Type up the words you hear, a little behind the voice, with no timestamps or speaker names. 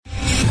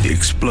The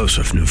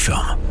explosive new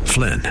film,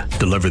 Flynn,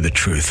 deliver the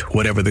truth,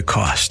 whatever the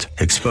cost,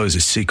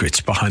 exposes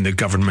secrets behind the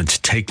government's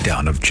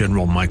takedown of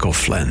General Michael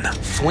Flynn.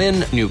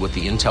 Flynn knew what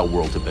the intel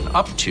world had been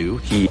up to.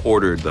 He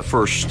ordered the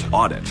first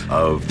audit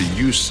of the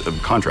use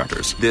of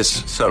contractors.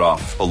 This set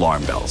off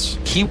alarm bells.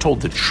 He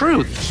told the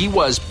truth. He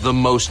was the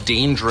most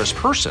dangerous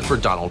person for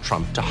Donald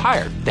Trump to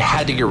hire. They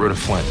had to get rid of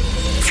Flynn.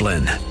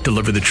 Flynn,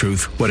 deliver the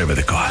truth, whatever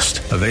the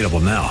cost. Available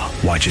now.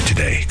 Watch it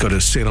today. Go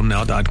to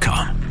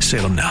salemnow.com.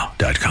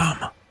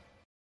 salemnow.com.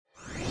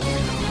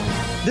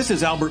 This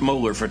is Albert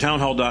Mohler for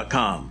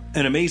townhall.com.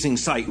 An amazing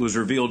sight was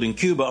revealed in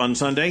Cuba on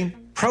Sunday.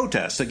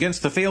 Protests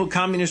against the failed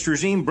communist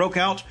regime broke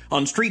out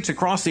on streets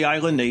across the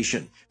island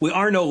nation. We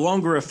are no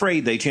longer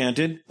afraid, they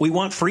chanted. We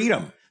want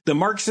freedom. The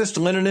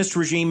Marxist-Leninist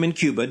regime in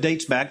Cuba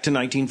dates back to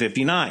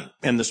 1959,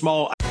 and the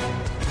small...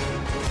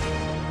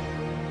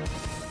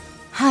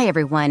 Hi,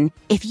 everyone.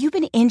 If you've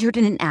been injured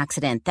in an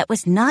accident that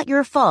was not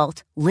your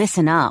fault,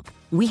 listen up.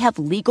 We have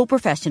legal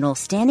professionals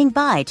standing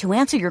by to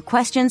answer your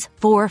questions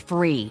for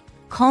free.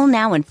 Call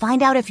now and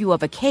find out if you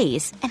have a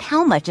case and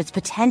how much it's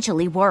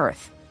potentially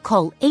worth.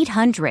 Call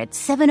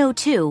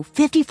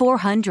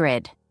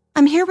 800-702-5400.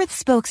 I'm here with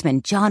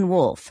spokesman John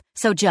Wolf.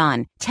 So,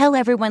 John, tell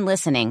everyone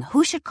listening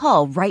who should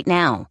call right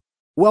now.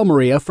 Well,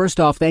 Maria, first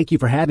off, thank you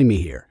for having me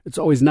here. It's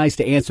always nice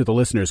to answer the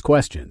listeners'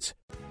 questions.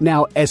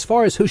 Now, as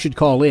far as who should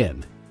call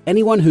in,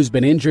 anyone who's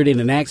been injured in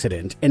an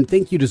accident and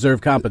think you deserve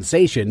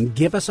compensation,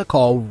 give us a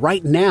call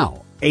right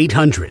now.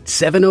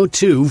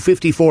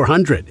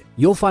 800-702-5400.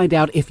 You'll find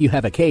out if you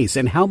have a case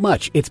and how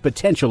much it's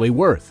potentially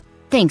worth.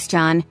 Thanks,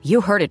 John. You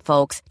heard it,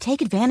 folks.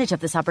 Take advantage of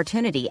this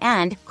opportunity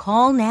and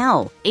call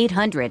now.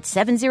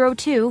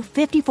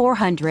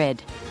 800-702-5400.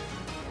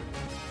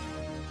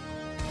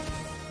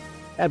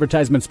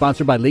 Advertisement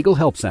sponsored by Legal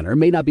Help Center.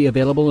 May not be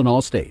available in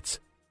all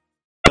states.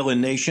 The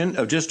island nation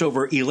of just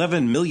over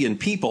 11 million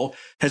people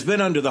has been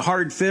under the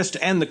hard fist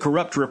and the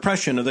corrupt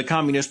repression of the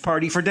Communist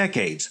Party for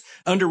decades.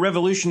 Under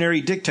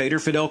revolutionary dictator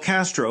Fidel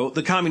Castro,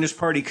 the Communist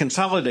Party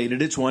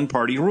consolidated its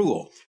one-party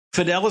rule.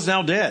 Fidel is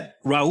now dead.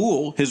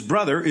 Raul, his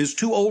brother, is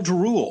too old to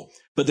rule.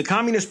 But the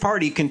Communist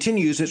Party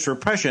continues its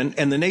repression,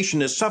 and the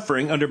nation is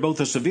suffering under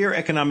both a severe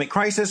economic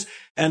crisis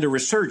and a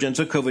resurgence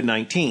of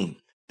COVID-19.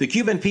 The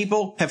Cuban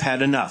people have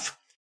had enough.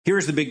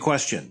 Here's the big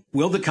question.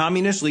 Will the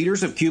communist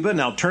leaders of Cuba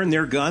now turn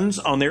their guns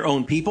on their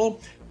own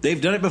people?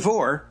 They've done it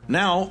before.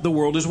 Now the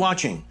world is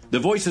watching. The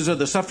voices of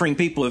the suffering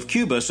people of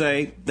Cuba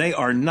say they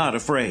are not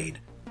afraid.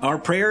 Our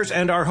prayers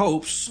and our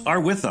hopes are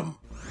with them.